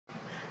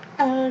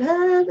Hey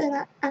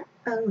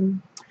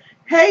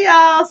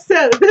y'all,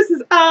 so this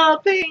is All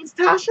Things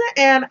Tasha,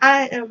 and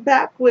I am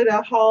back with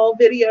a haul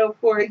video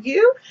for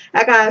you.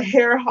 I got a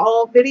hair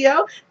haul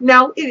video.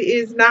 No, it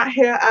is not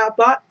hair I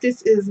bought.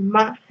 This is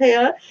my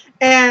hair,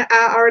 and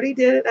I already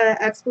did an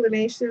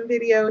explanation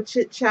video,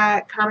 chit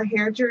chat, kind of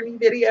hair journey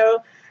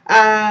video.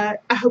 I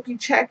hope you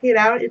check it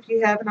out if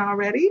you haven't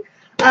already.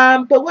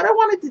 But what I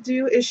wanted to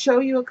do is show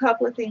you a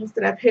couple of things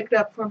that I picked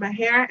up for my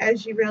hair.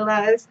 As you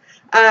realize,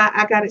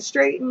 I got it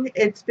straightened.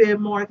 It's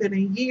been more than a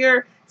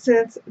year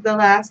since the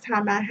last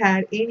time I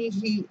had any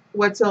heat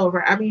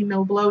whatsoever. I mean,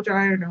 no blow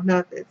dryer, no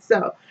nothing.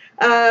 So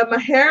my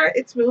hair,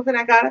 it's moving.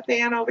 I got a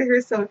fan over here,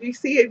 so if you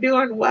see it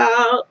doing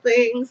wild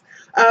things,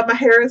 my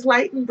hair is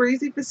light and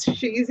breezy for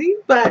cheesy.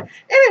 But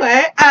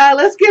anyway,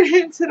 let's get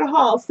into the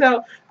haul.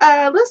 So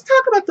let's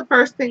talk about the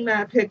first thing that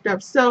I picked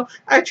up. So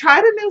I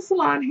tried a new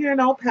salon here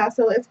in El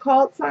Paso. It's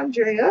called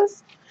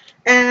Sandrea's,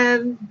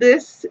 and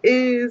this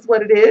is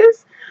what it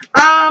is.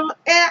 And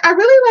I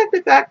really like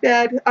the fact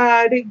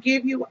that they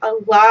give you a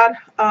lot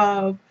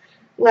of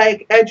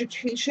like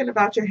education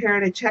about your hair.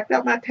 They checked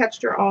out my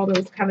texture, all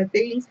those kind of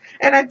things.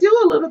 And I do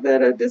a little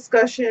bit of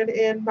discussion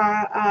in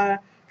my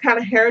kind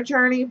of hair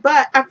journey,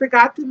 but I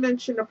forgot to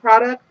mention the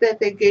product that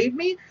they gave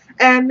me.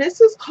 And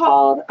this is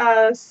called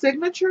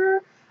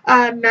Signature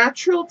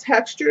Natural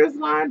Textures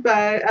line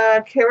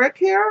by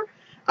Care.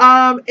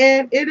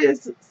 And it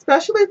is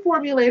specially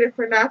formulated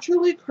for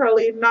naturally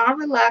curly,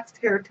 non-relaxed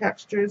hair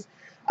textures.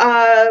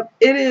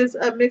 It is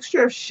a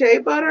mixture of shea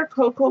butter,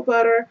 cocoa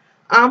butter,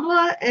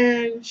 amla,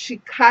 and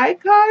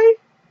shikakai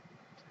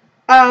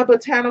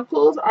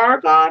botanicals,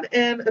 argan,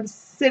 and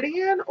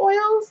obsidian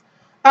oils.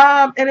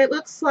 And it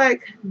looks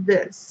like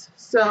this.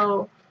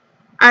 So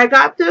I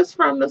got this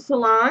from the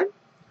salon.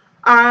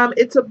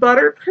 It's a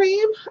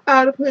buttercream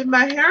to put in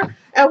my hair.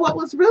 And what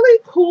was really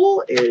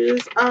cool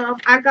is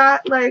I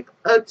got like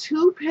a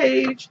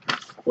 2-page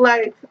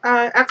like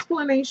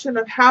explanation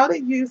of how to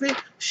use it.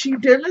 She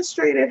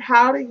demonstrated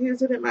how to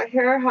use it in my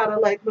hair, how to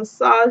like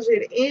massage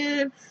it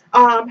in,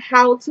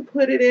 how to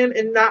put it in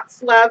and not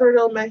slather it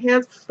on my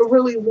hands, but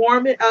really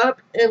warm it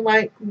up and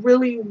like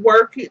really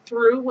work it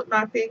through with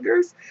my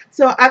fingers.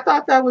 So I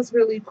thought that was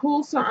really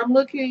cool. So I'm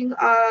looking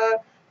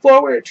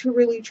forward to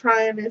really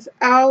trying this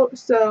out.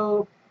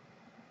 So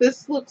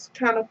this looks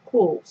kind of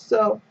cool.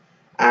 So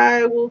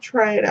I will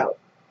try it out.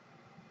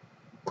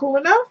 Cool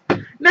enough?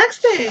 Next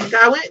thing,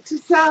 I went to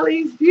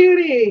Sally's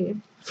Beauty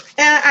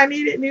and I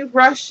needed new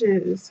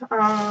brushes.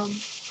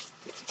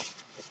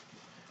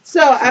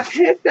 So I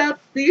picked up,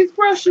 these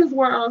brushes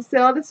were on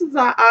sale. This is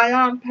an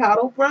ion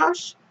paddle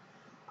brush.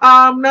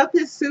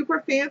 Nothing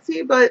super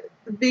fancy, but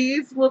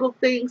these little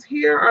things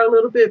here are a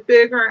little bit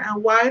bigger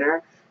and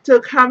wider to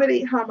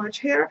accommodate how much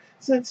hair.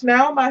 Since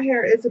now my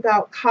hair is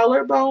about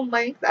collarbone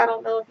length, I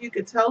don't know if you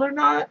could tell or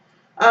not,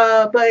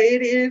 but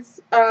it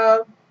is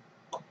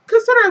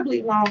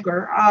considerably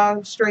longer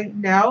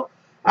straightened out.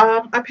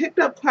 I picked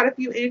up quite a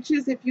few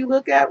inches. If you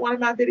look at one of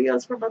my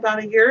videos from about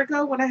a year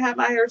ago when I had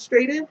my hair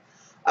straightened,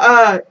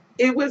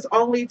 it was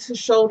only to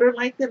shoulder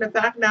length, and in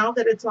fact now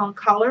that it's on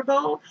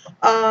collarbone,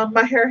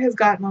 my hair has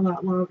gotten a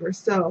lot longer.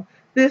 So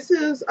this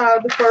is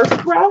the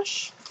first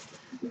brush.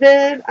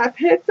 Then I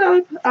picked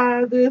up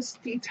this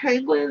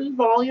detangling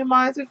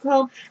volumizer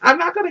comb. I'm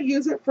not going to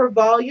use it for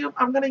volume.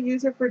 I'm going to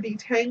use it for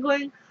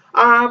detangling.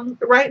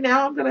 Right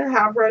now I'm going to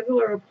have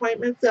regular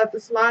appointments at the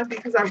salon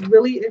because I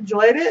really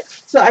enjoyed it.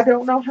 So I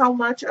don't know how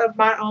much of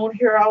my own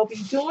hair I'll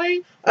be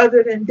doing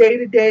other than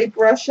day-to-day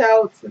brush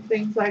outs and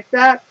things like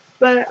that.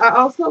 But I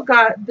also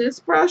got this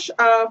brush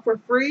for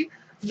free.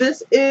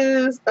 This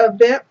is a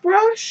vent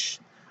brush.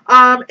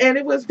 And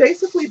it was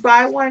basically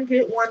buy one,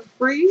 get one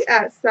free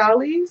at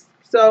Sally's.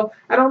 So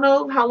I don't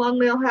know how long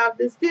they'll have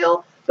this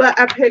deal, but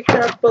I picked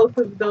up both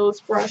of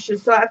those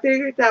brushes. So I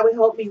figured that would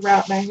help me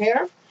wrap my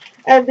hair.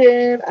 And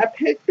then I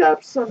picked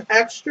up some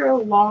extra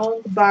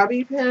long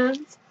bobby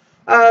pins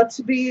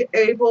to be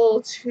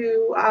able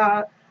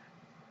to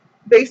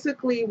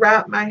basically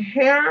wrap my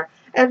hair.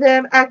 And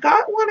then I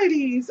got one of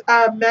these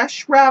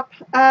mesh wrap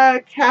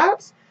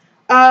caps.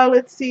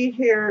 Let's see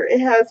here. It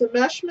has a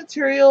mesh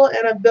material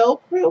and a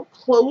Velcro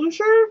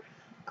closure.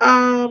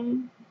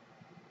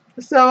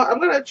 So I'm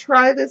going to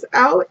try this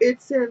out.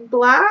 It's in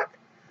black.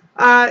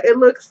 It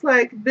looks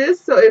like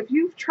this. So if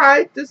you've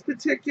tried this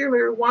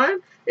particular one,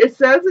 it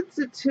says it's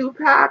a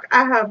 2-pack.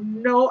 I have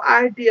no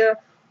idea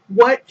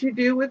what to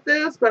do with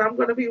this, but I'm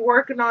going to be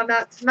working on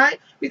that tonight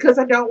because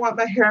I don't want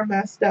my hair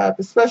messed up,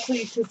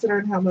 especially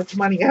considering how much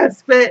money I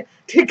spent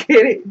to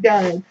get it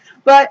done.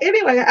 But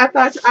anyway, I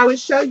thought I would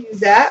show you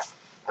that,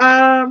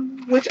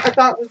 which I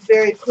thought was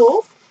very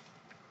cool.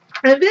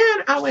 And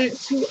then I went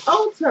to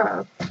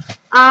Ulta.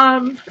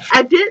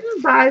 I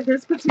didn't buy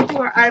this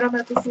particular item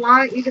at the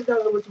salon, even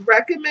though it was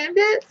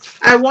recommended.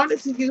 I wanted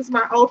to use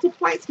my Ulta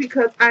points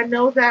because I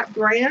know that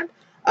brand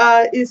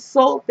is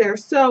sold there.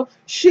 So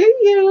she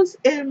used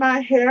in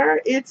my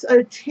hair, it's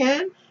a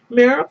 10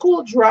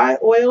 Miracle Dry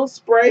Oil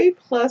Spray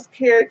plus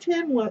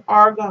keratin with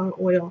argan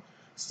oil.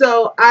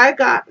 So I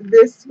got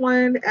this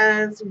one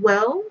as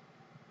well.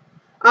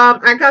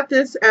 I got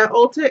this at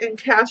Ulta and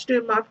cashed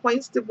in my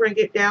points to bring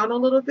it down a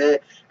little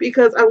bit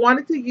because I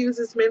wanted to use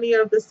as many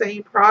of the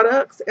same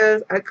products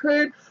as I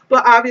could.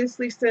 But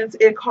obviously, since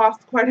it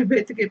cost quite a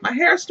bit to get my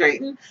hair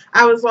straightened,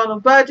 I was on a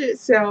budget.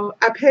 So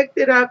I picked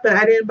it up, but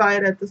I didn't buy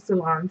it at the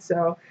salon.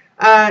 So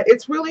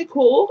it's really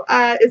cool.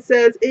 It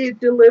says it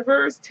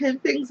delivers 10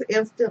 things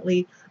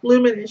instantly.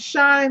 Luminous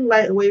shine,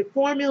 lightweight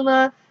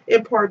formula,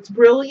 imparts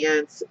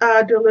brilliance,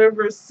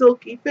 delivers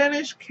silky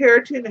finish,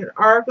 keratin and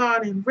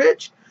argan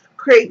enriched,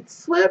 creates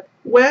slip,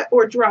 wet,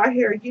 or dry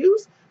hair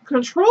use,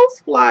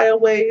 controls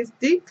flyaways,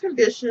 deep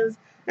conditions,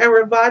 and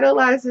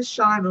revitalizes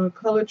shine on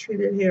color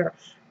treated hair.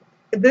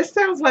 This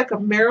sounds like a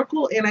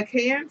miracle in a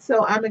can,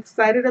 so I'm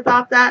excited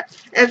about that.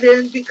 And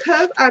then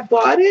because I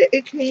bought it,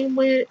 it came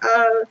with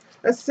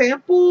a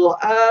sample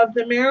of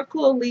the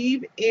Miracle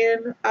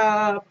Leave-In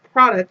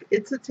product.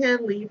 It's a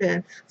 10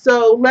 leave-in.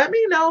 So let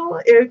me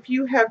know if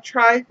you have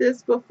tried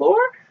this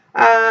before.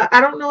 I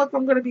don't know if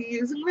I'm going to be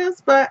using this,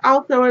 but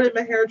I'll throw it in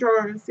my hair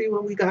dryer and see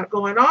what we got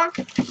going on.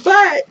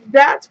 But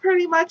that's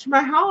pretty much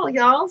my haul,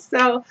 y'all.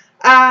 So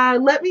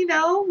let me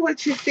know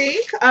what you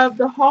think of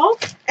the haul.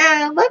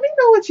 And let me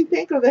know what you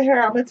think of the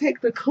hair. I'm going to take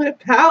the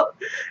clip out.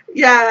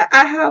 Yeah,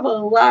 I have a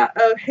lot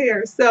of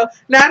hair. So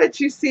now that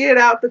you see it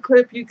out the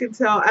clip, you can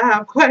tell I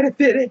have quite a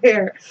bit of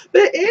hair.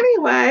 But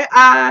anyway,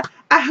 I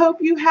hope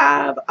you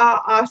have an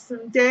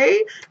awesome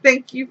day.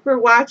 Thank you for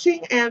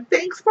watching. And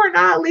thanks for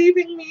not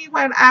leaving me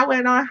when I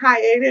went on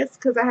hiatus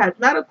because I had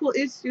medical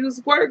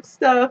issues, work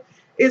stuff.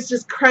 It's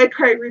just cray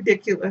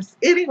ridiculous.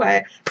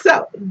 Anyway,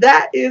 so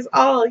that is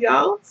all,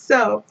 y'all.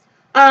 So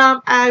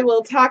I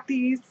will talk to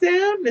you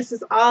soon. This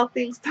is All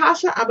Things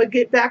Tasha. I'm going to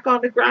get back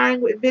on the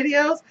grind with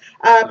videos.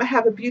 I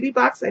have a beauty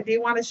box I do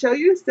want to show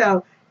you.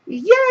 So,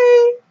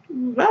 yay!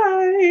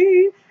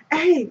 Bye!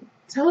 Hey,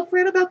 tell a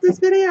friend about this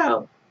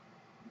video.